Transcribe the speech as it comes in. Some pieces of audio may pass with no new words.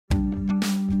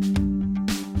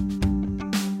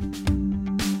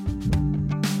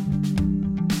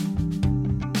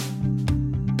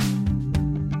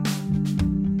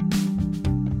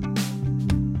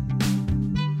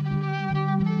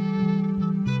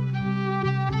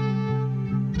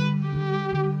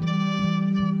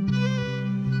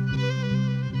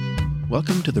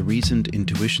Welcome to the Reasoned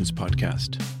Intuitions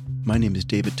podcast. My name is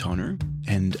David Tonner,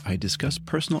 and I discuss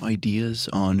personal ideas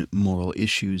on moral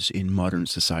issues in modern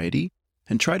society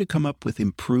and try to come up with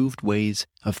improved ways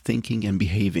of thinking and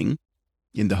behaving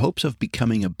in the hopes of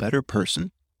becoming a better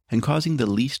person and causing the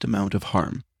least amount of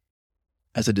harm.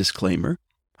 As a disclaimer,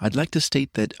 I'd like to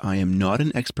state that I am not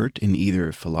an expert in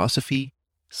either philosophy,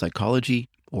 psychology,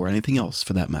 or anything else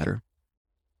for that matter.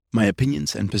 My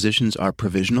opinions and positions are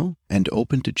provisional and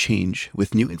open to change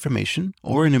with new information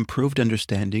or an improved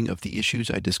understanding of the issues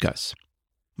I discuss.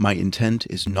 My intent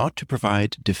is not to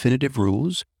provide definitive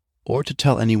rules or to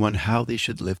tell anyone how they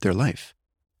should live their life.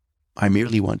 I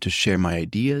merely want to share my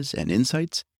ideas and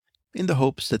insights in the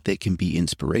hopes that they can be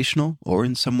inspirational or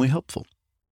in some way helpful.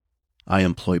 I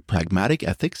employ pragmatic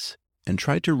ethics and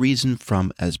try to reason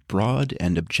from as broad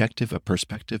and objective a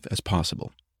perspective as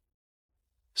possible.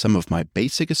 Some of my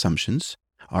basic assumptions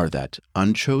are that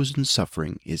unchosen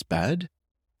suffering is bad,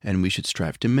 and we should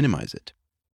strive to minimize it.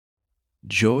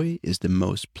 Joy is the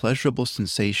most pleasurable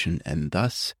sensation, and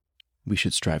thus we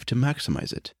should strive to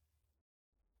maximize it.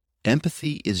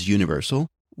 Empathy is universal,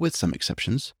 with some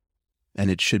exceptions, and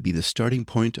it should be the starting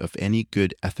point of any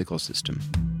good ethical system.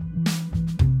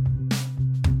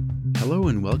 Hello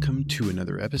and welcome to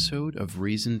another episode of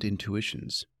Reasoned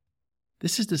Intuitions.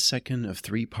 This is the second of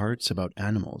 3 parts about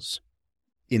animals.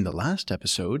 In the last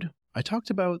episode, I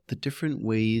talked about the different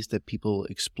ways that people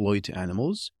exploit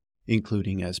animals,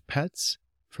 including as pets,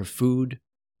 for food,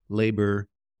 labor,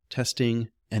 testing,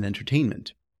 and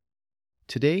entertainment.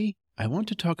 Today, I want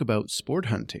to talk about sport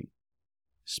hunting.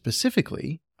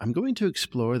 Specifically, I'm going to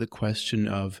explore the question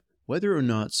of whether or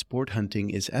not sport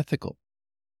hunting is ethical.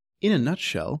 In a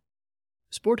nutshell,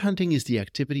 sport hunting is the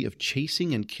activity of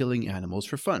chasing and killing animals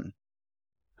for fun.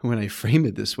 When I frame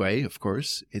it this way, of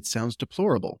course, it sounds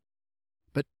deplorable.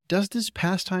 But does this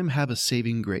pastime have a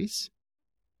saving grace?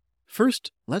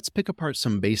 First, let's pick apart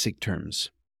some basic terms.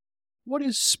 What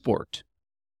is sport?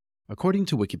 According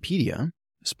to Wikipedia,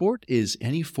 sport is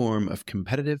any form of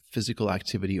competitive physical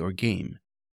activity or game.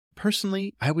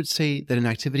 Personally, I would say that an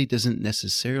activity doesn't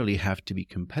necessarily have to be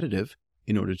competitive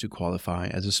in order to qualify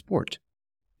as a sport.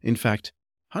 In fact,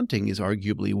 hunting is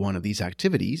arguably one of these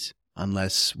activities,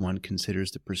 unless one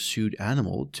considers the pursued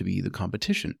animal to be the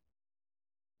competition.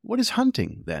 What is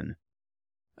hunting, then?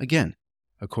 Again,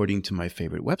 according to my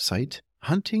favorite website,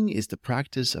 hunting is the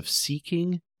practice of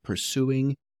seeking,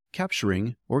 pursuing,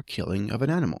 capturing, or killing of an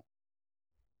animal.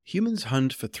 Humans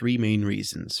hunt for 3 main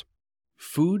reasons: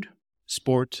 food,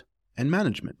 sport, and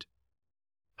management.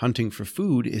 Hunting for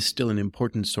food is still an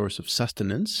important source of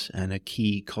sustenance and a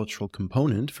key cultural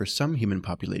component for some human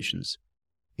populations.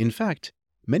 In fact,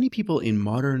 many people in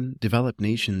modern, developed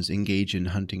nations engage in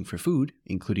hunting for food,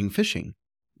 including fishing,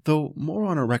 though more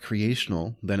on a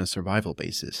recreational than a survival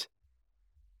basis.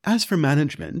 As for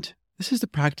management, this is the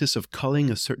practice of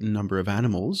culling a certain number of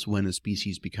animals when a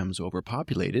species becomes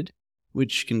overpopulated,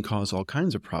 which can cause all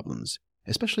kinds of problems,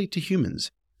 especially to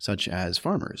humans, such as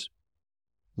farmers.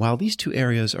 While these 2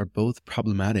 areas are both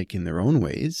problematic in their own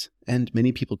ways, and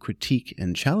many people critique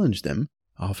and challenge them,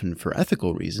 often for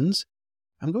ethical reasons,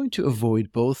 I'm going to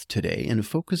avoid both today and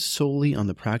focus solely on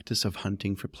the practice of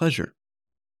hunting for pleasure.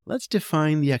 Let's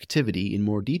define the activity in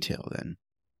more detail then.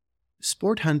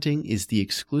 Sport hunting is the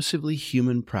exclusively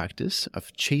human practice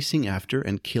of chasing after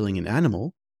and killing an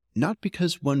animal, not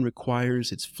because one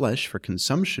requires its flesh for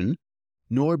consumption,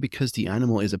 nor because the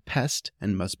animal is a pest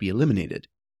and must be eliminated.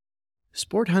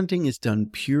 Sport hunting is done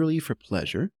purely for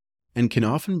pleasure and can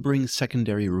often bring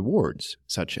secondary rewards,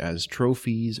 such as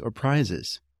trophies or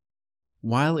prizes.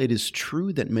 While it is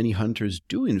true that many hunters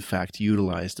do in fact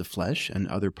utilize the flesh and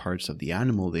other parts of the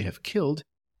animal they have killed,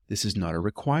 this is not a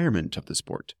requirement of the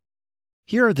sport.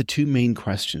 Here are the 2 main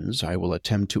questions I will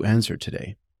attempt to answer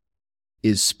today.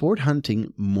 Is sport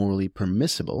hunting morally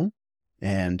permissible?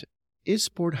 And is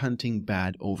sport hunting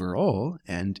bad overall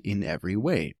and in every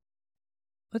way?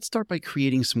 Let's start by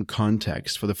creating some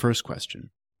context for the first question.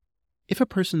 If a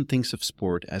person thinks of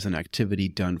sport as an activity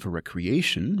done for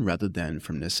recreation rather than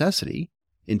from necessity,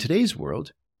 in today's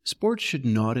world, sport should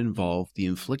not involve the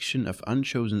infliction of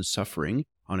unchosen suffering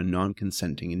on a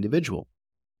non-consenting individual.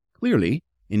 Clearly,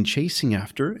 in chasing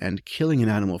after and killing an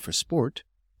animal for sport,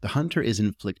 the hunter is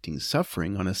inflicting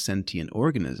suffering on a sentient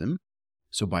organism,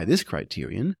 so by this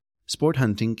criterion, sport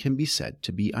hunting can be said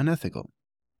to be unethical.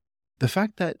 The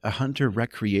fact that a hunter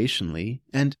recreationally,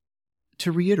 and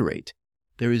to reiterate,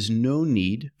 there is no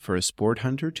need for a sport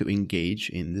hunter to engage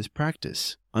in this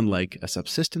practice, unlike a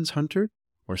subsistence hunter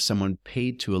or someone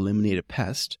paid to eliminate a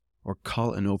pest or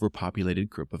cull an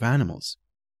overpopulated group of animals.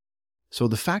 So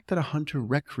the fact that a hunter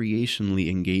recreationally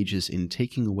engages in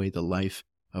taking away the life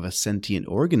of a sentient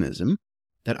organism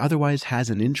that otherwise has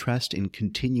an interest in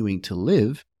continuing to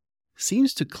live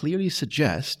seems to clearly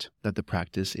suggest that the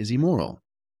practice is immoral.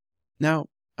 Now,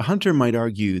 a hunter might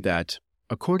argue that,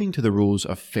 according to the rules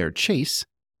of fair chase,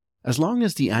 as long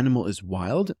as the animal is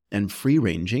wild and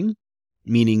free-ranging,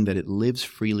 meaning that it lives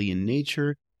freely in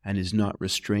nature and is not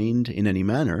restrained in any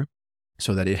manner,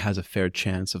 so that it has a fair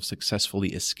chance of successfully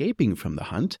escaping from the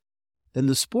hunt, then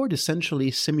the sport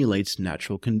essentially simulates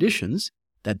natural conditions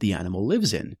that the animal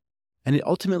lives in, and it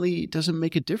ultimately doesn't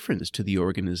make a difference to the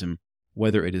organism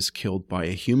whether it is killed by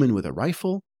a human with a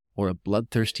rifle or a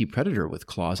bloodthirsty predator with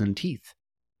claws and teeth.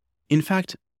 In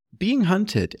fact, being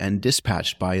hunted and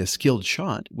dispatched by a skilled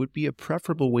shot would be a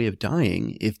preferable way of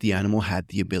dying if the animal had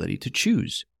the ability to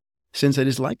choose, since it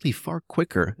is likely far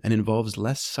quicker and involves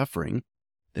less suffering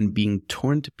than being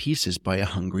torn to pieces by a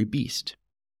hungry beast.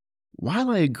 While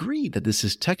I agree that this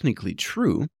is technically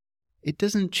true, it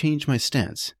doesn't change my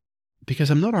stance,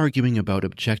 because I'm not arguing about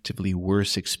objectively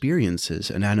worse experiences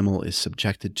an animal is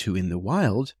subjected to in the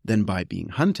wild than by being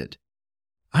hunted.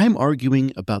 I'm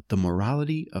arguing about the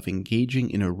morality of engaging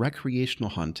in a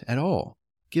recreational hunt at all,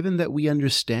 given that we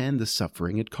understand the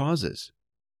suffering it causes.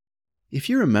 If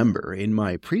you remember, in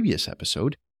my previous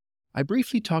episode, I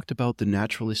briefly talked about the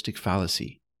naturalistic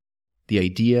fallacy, the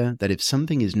idea that if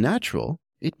something is natural,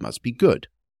 it must be good.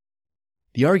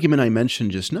 The argument I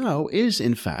mentioned just now is,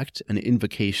 in fact, an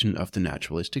invocation of the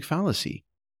naturalistic fallacy.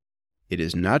 It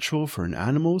is natural for an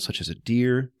animal, such as a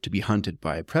deer, to be hunted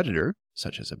by a predator,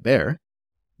 such as a bear.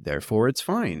 Therefore, it's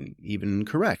fine, even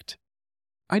correct.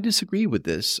 I disagree with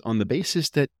this on the basis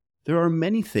that there are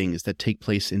many things that take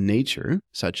place in nature,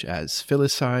 such as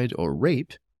filicide or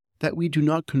rape, that we do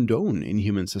not condone in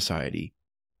human society.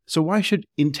 So why should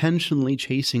intentionally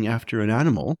chasing after an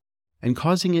animal and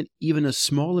causing it even a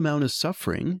small amount of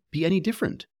suffering be any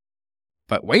different?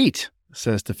 But wait,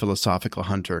 says the philosophical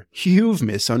hunter, you've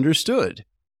misunderstood.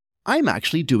 I'm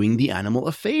actually doing the animal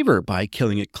a favor by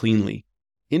killing it cleanly.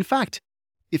 In fact,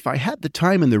 if I had the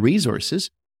time and the resources,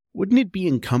 wouldn't it be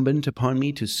incumbent upon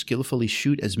me to skillfully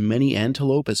shoot as many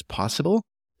antelope as possible,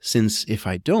 since if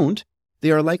I don't,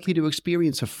 they are likely to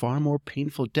experience a far more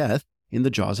painful death in the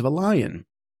jaws of a lion?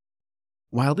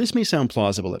 While this may sound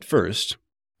plausible at first,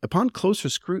 upon closer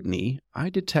scrutiny, I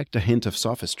detect a hint of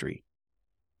sophistry.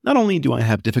 Not only do I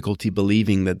have difficulty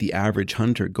believing that the average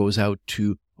hunter goes out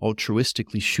to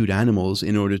altruistically shoot animals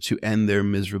in order to end their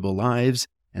miserable lives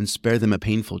and spare them a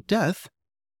painful death,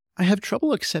 I have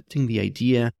trouble accepting the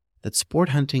idea that sport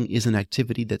hunting is an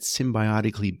activity that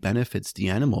symbiotically benefits the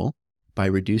animal by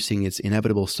reducing its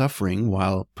inevitable suffering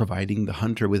while providing the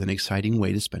hunter with an exciting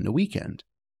way to spend a weekend.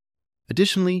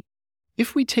 Additionally,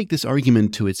 if we take this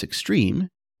argument to its extreme,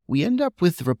 we end up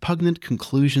with the repugnant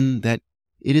conclusion that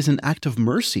it is an act of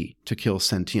mercy to kill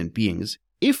sentient beings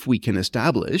if we can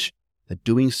establish that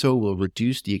doing so will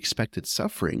reduce the expected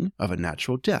suffering of a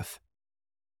natural death.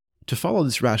 To follow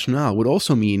this rationale would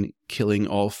also mean killing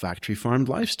all factory-farmed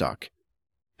livestock.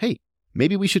 Hey,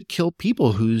 maybe we should kill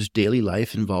people whose daily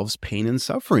life involves pain and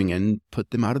suffering and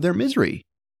put them out of their misery.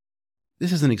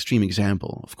 This is an extreme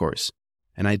example, of course,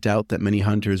 and I doubt that many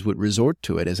hunters would resort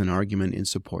to it as an argument in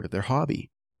support of their hobby.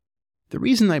 The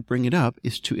reason I bring it up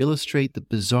is to illustrate the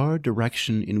bizarre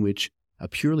direction in which a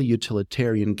purely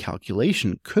utilitarian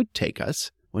calculation could take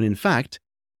us, when in fact,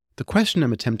 the question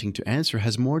I'm attempting to answer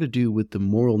has more to do with the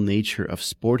moral nature of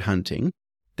sport hunting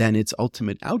than its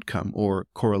ultimate outcome or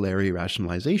corollary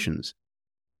rationalizations.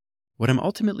 What I'm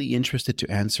ultimately interested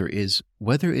to answer is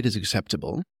whether it is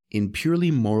acceptable, in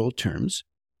purely moral terms,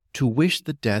 to wish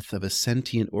the death of a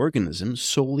sentient organism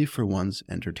solely for one's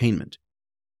entertainment.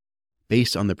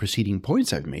 Based on the preceding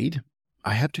points I've made,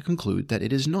 I have to conclude that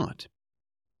it is not.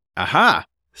 Aha,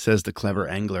 says the clever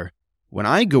angler. When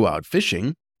I go out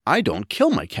fishing, I don't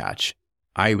kill my catch.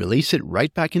 I release it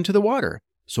right back into the water,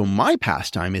 so my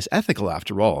pastime is ethical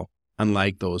after all,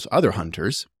 unlike those other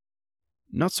hunters.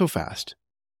 Not so fast.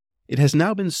 It has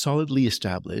now been solidly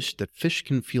established that fish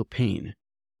can feel pain.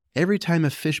 Every time a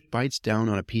fish bites down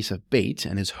on a piece of bait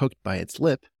and is hooked by its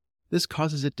lip, this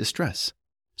causes it distress.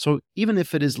 So even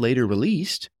if it is later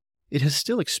released, it has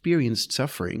still experienced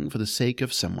suffering for the sake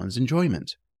of someone's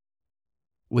enjoyment.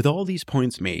 With all these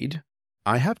points made,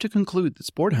 I have to conclude that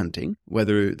sport hunting,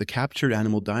 whether the captured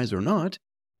animal dies or not,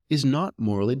 is not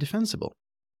morally defensible.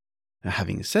 Now,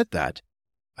 having said that,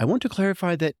 I want to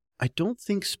clarify that I don't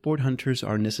think sport hunters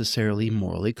are necessarily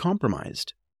morally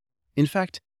compromised. In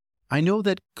fact, I know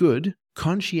that good,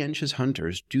 conscientious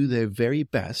hunters do their very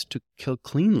best to kill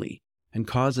cleanly and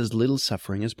cause as little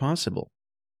suffering as possible.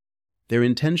 their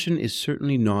intention is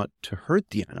certainly not to hurt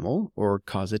the animal or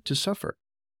cause it to suffer.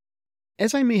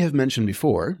 As I may have mentioned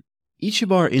before, each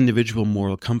of our individual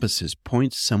moral compasses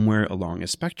points somewhere along a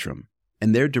spectrum,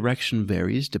 and their direction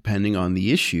varies depending on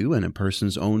the issue and a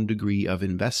person's own degree of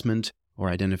investment or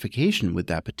identification with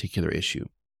that particular issue.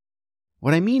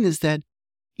 What I mean is that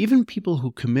even people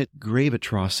who commit grave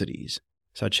atrocities,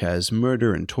 such as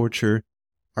murder and torture,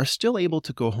 are still able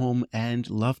to go home and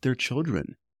love their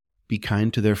children, be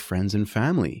kind to their friends and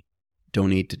family,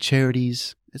 donate to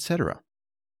charities, etc.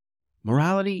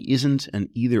 Morality isn't an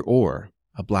either-or,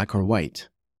 a black or white.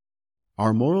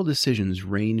 Our moral decisions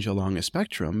range along a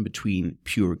spectrum between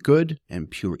pure good and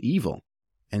pure evil,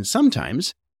 and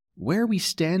sometimes where we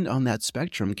stand on that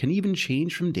spectrum can even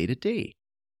change from day to day.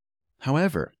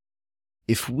 However,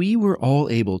 if we were all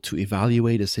able to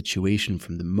evaluate a situation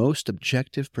from the most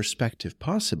objective perspective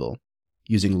possible,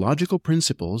 using logical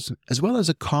principles as well as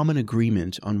a common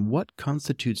agreement on what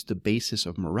constitutes the basis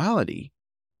of morality,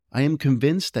 I am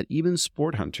convinced that even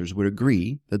sport hunters would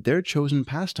agree that their chosen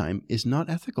pastime is not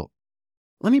ethical.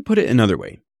 Let me put it another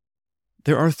way.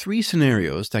 There are 3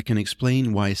 scenarios that can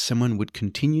explain why someone would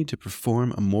continue to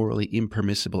perform a morally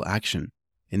impermissible action,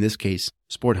 in this case,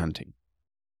 sport hunting.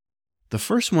 The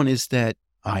first one is that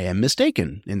I am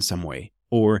mistaken in some way,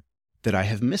 or that I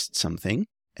have missed something,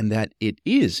 and that it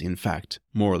is, in fact,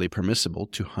 morally permissible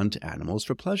to hunt animals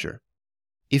for pleasure.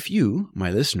 If you, my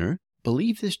listener,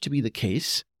 believe this to be the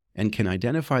case, and can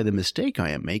identify the mistake I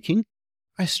am making,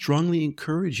 I strongly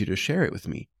encourage you to share it with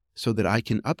me so that I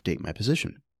can update my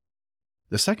position.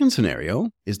 The second scenario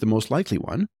is the most likely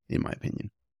one, in my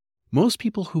opinion. Most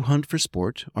people who hunt for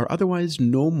sport are otherwise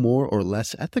no more or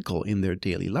less ethical in their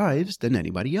daily lives than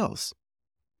anybody else.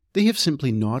 They have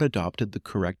simply not adopted the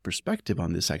correct perspective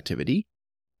on this activity,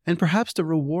 and perhaps the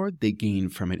reward they gain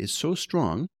from it is so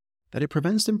strong that it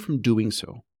prevents them from doing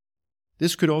so.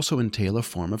 This could also entail a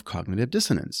form of cognitive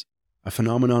dissonance, a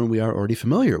phenomenon we are already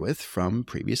familiar with from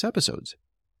previous episodes.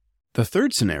 The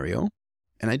third scenario,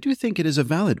 and I do think it is a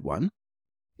valid one,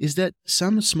 is that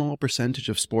some small percentage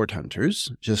of sport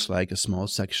hunters, just like a small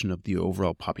section of the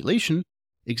overall population,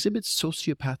 exhibit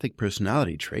sociopathic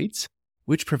personality traits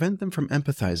which prevent them from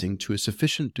empathizing to a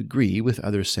sufficient degree with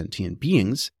other sentient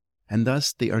beings, and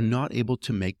thus they are not able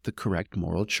to make the correct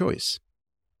moral choice.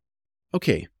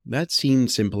 Okay, that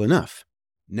seems simple enough.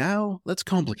 Now let's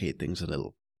complicate things a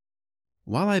little.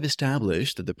 While I've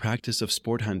established that the practice of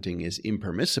sport hunting is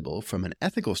impermissible from an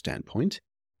ethical standpoint,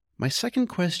 my second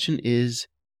question is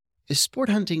sport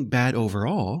hunting bad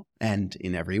overall and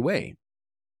in every way?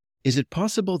 Is it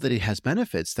possible that it has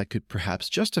benefits that could perhaps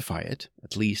justify it,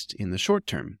 at least in the short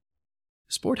term?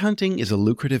 Sport hunting is a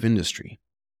lucrative industry.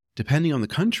 Depending on the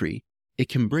country, it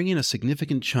can bring in a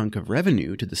significant chunk of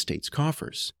revenue to the state's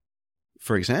coffers.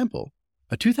 For example,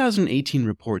 a 2018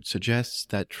 report suggests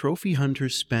that trophy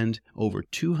hunters spend over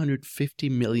 $250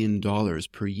 million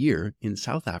per year in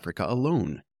South Africa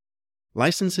alone.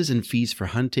 Licenses and fees for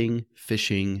hunting,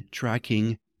 fishing,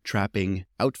 tracking, trapping,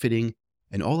 outfitting,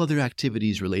 and all other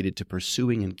activities related to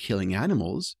pursuing and killing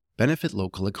animals benefit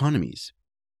local economies.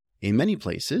 In many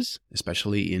places,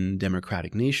 especially in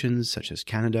democratic nations such as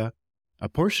Canada, a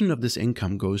portion of this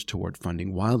income goes toward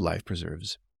funding wildlife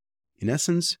preserves. In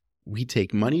essence, we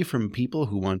take money from people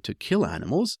who want to kill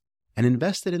animals and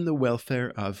invest it in the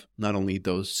welfare of not only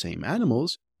those same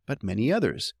animals, but many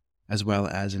others, as well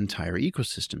as entire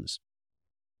ecosystems.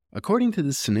 According to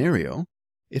this scenario,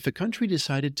 if a country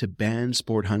decided to ban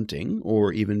sport hunting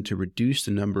or even to reduce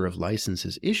the number of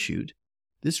licenses issued,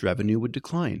 this revenue would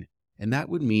decline, and that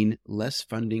would mean less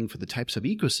funding for the types of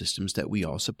ecosystems that we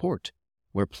all support,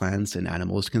 where plants and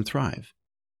animals can thrive.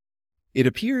 It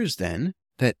appears, then,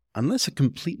 that unless a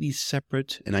completely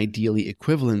separate and ideally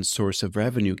equivalent source of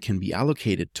revenue can be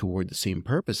allocated toward the same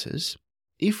purposes,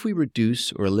 if we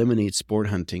reduce or eliminate sport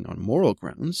hunting on moral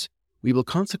grounds, we will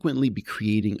consequently be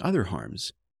creating other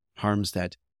harms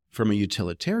that, from a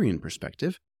utilitarian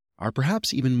perspective, are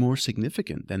perhaps even more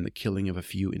significant than the killing of a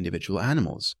few individual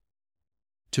animals.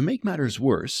 To make matters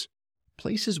worse,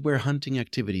 places where hunting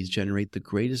activities generate the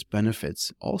greatest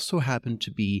benefits also happen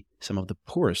to be some of the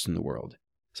poorest in the world,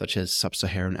 such as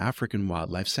sub-Saharan African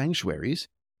wildlife sanctuaries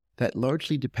that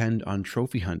largely depend on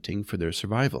trophy hunting for their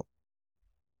survival.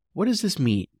 What does this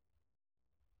mean?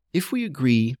 If we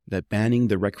agree that banning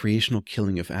the recreational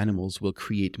killing of animals will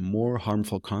create more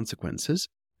harmful consequences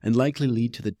and likely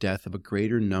lead to the death of a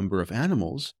greater number of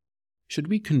animals, should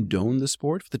we condone the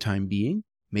sport for the time being,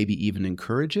 maybe even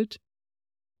encourage it?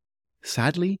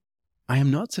 Sadly, I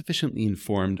am not sufficiently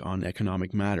informed on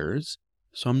economic matters,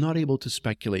 so I'm not able to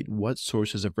speculate what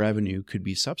sources of revenue could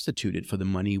be substituted for the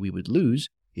money we would lose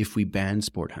if we banned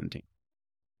sport hunting.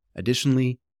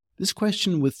 Additionally, this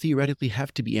question would theoretically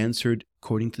have to be answered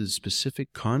according to the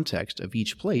specific context of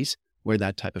each place where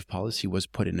that type of policy was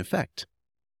put in effect.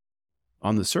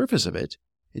 On the surface of it,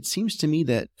 it seems to me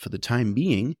that, for the time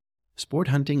being, sport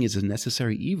hunting is a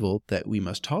necessary evil that we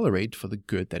must tolerate for the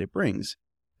good that it brings,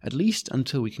 at least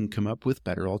until we can come up with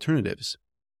better alternatives.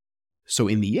 So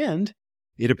in the end,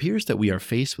 it appears that we are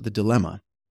faced with a dilemma.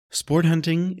 Sport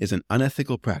hunting is an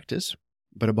unethical practice,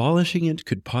 but abolishing it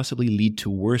could possibly lead to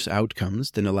worse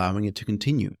outcomes than allowing it to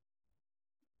continue.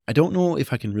 I don't know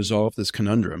if I can resolve this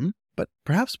conundrum, but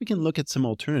perhaps we can look at some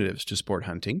alternatives to sport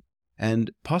hunting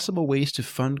and possible ways to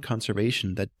fund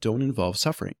conservation that don't involve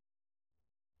suffering.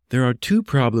 There are two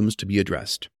problems to be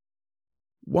addressed.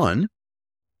 One,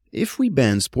 if we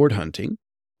ban sport hunting,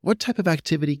 what type of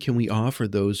activity can we offer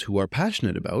those who are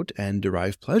passionate about and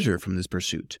derive pleasure from this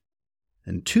pursuit?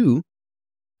 And two,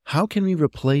 how can we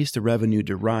replace the revenue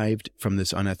derived from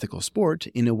this unethical sport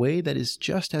in a way that is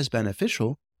just as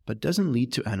beneficial but doesn't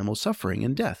lead to animal suffering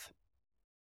and death?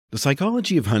 The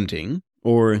psychology of hunting,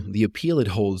 or the appeal it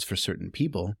holds for certain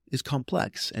people, is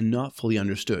complex and not fully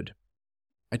understood.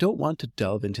 I don't want to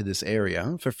delve into this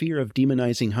area for fear of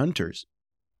demonizing hunters.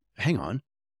 Hang on,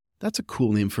 that's a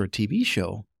cool name for a TV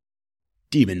show.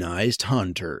 Demonized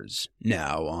Hunters,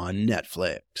 now on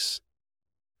Netflix.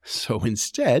 So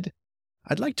instead,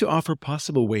 I'd like to offer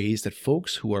possible ways that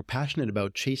folks who are passionate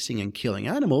about chasing and killing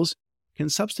animals can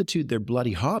substitute their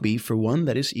bloody hobby for one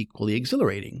that is equally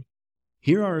exhilarating.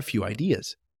 Here are a few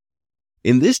ideas.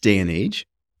 In this day and age,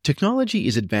 technology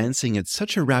is advancing at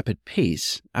such a rapid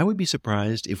pace, I would be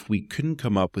surprised if we couldn't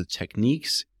come up with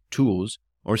techniques, tools,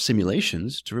 or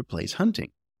simulations to replace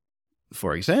hunting.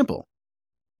 For example,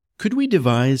 could we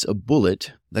devise a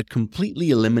bullet that completely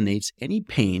eliminates any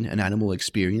pain an animal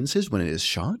experiences when it is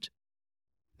shot?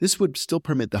 This would still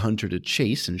permit the hunter to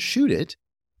chase and shoot it,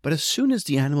 but as soon as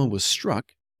the animal was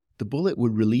struck, the bullet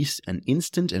would release an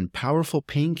instant and powerful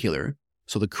painkiller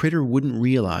so the critter wouldn't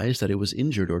realize that it was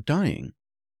injured or dying.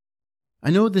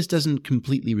 I know this doesn't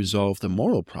completely resolve the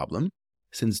moral problem,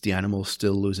 since the animal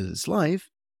still loses its life,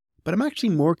 but I'm actually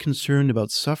more concerned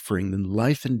about suffering than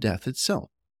life and death itself.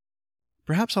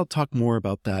 Perhaps I'll talk more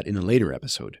about that in a later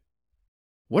episode.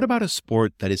 What about a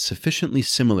sport that is sufficiently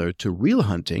similar to real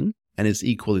hunting and is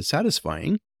equally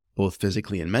satisfying, both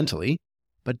physically and mentally,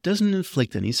 but doesn't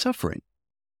inflict any suffering?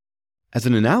 As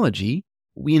an analogy,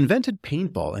 we invented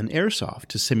paintball and airsoft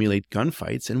to simulate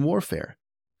gunfights and warfare.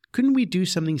 Couldn't we do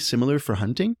something similar for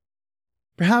hunting?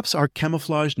 Perhaps our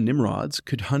camouflaged Nimrods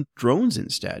could hunt drones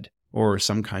instead, or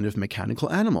some kind of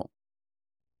mechanical animal.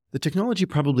 The technology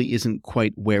probably isn't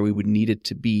quite where we would need it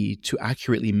to be to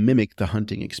accurately mimic the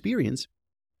hunting experience,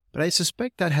 but I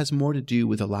suspect that has more to do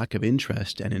with a lack of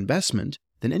interest and investment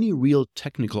than any real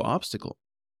technical obstacle.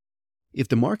 If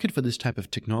the market for this type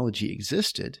of technology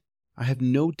existed, I have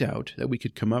no doubt that we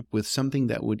could come up with something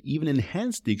that would even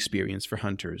enhance the experience for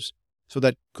hunters, so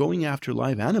that going after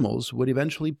live animals would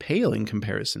eventually pale in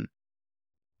comparison.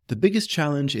 The biggest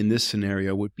challenge in this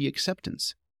scenario would be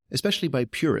acceptance, especially by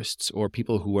purists or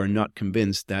people who are not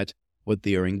convinced that what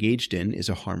they are engaged in is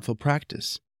a harmful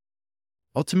practice.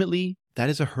 Ultimately, that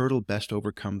is a hurdle best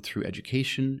overcome through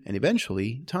education and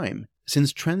eventually time,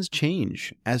 since trends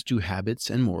change, as do habits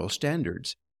and moral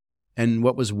standards, and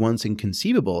what was once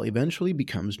inconceivable eventually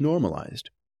becomes normalized.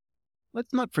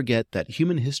 Let's not forget that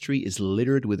human history is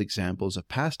littered with examples of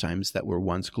pastimes that were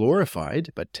once glorified,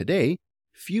 but today,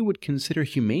 few would consider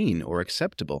humane or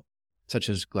acceptable, such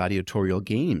as gladiatorial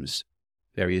games,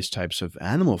 various types of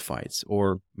animal fights,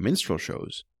 or minstrel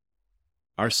shows.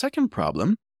 Our second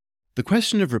problem, the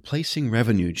question of replacing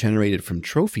revenue generated from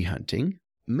trophy hunting,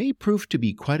 may prove to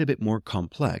be quite a bit more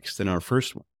complex than our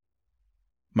first one.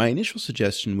 My initial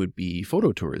suggestion would be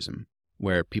phototourism,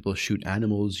 where people shoot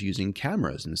animals using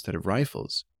cameras instead of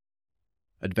rifles.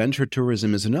 Adventure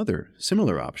tourism is another,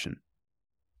 similar option.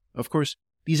 Of course,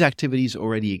 these activities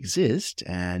already exist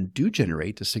and do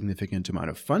generate a significant amount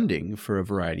of funding for a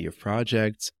variety of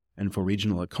projects and for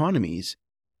regional economies,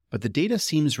 but the data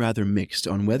seems rather mixed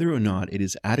on whether or not it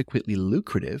is adequately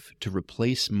lucrative to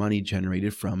replace money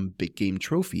generated from big game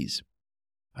trophies.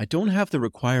 I don't have the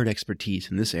required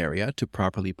expertise in this area to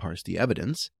properly parse the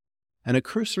evidence, and a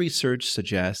cursory search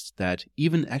suggests that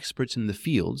even experts in the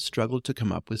field struggle to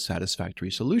come up with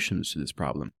satisfactory solutions to this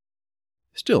problem.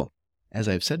 Still, as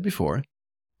I've said before,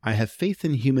 I have faith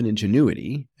in human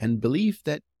ingenuity and believe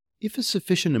that if a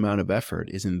sufficient amount of effort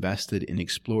is invested in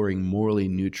exploring morally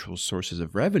neutral sources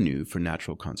of revenue for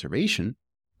natural conservation,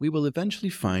 we will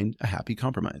eventually find a happy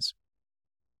compromise.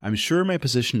 I'm sure my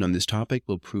position on this topic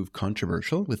will prove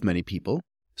controversial with many people,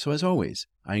 so as always,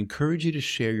 I encourage you to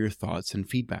share your thoughts and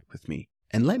feedback with me,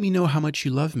 And let me know how much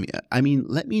you love me.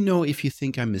 Let me know if you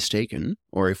think I'm mistaken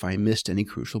or if I missed any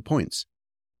crucial points.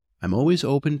 I'm always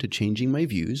open to changing my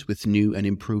views with new and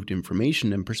improved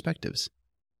information and perspectives.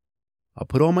 I'll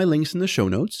put all my links in the show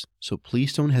notes, so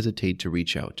please don't hesitate to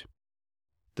reach out.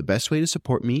 The best way to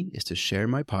support me is to share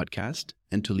my podcast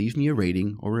and to leave me a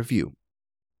rating or review.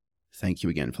 Thank you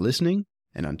again for listening,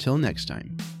 and until next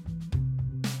time.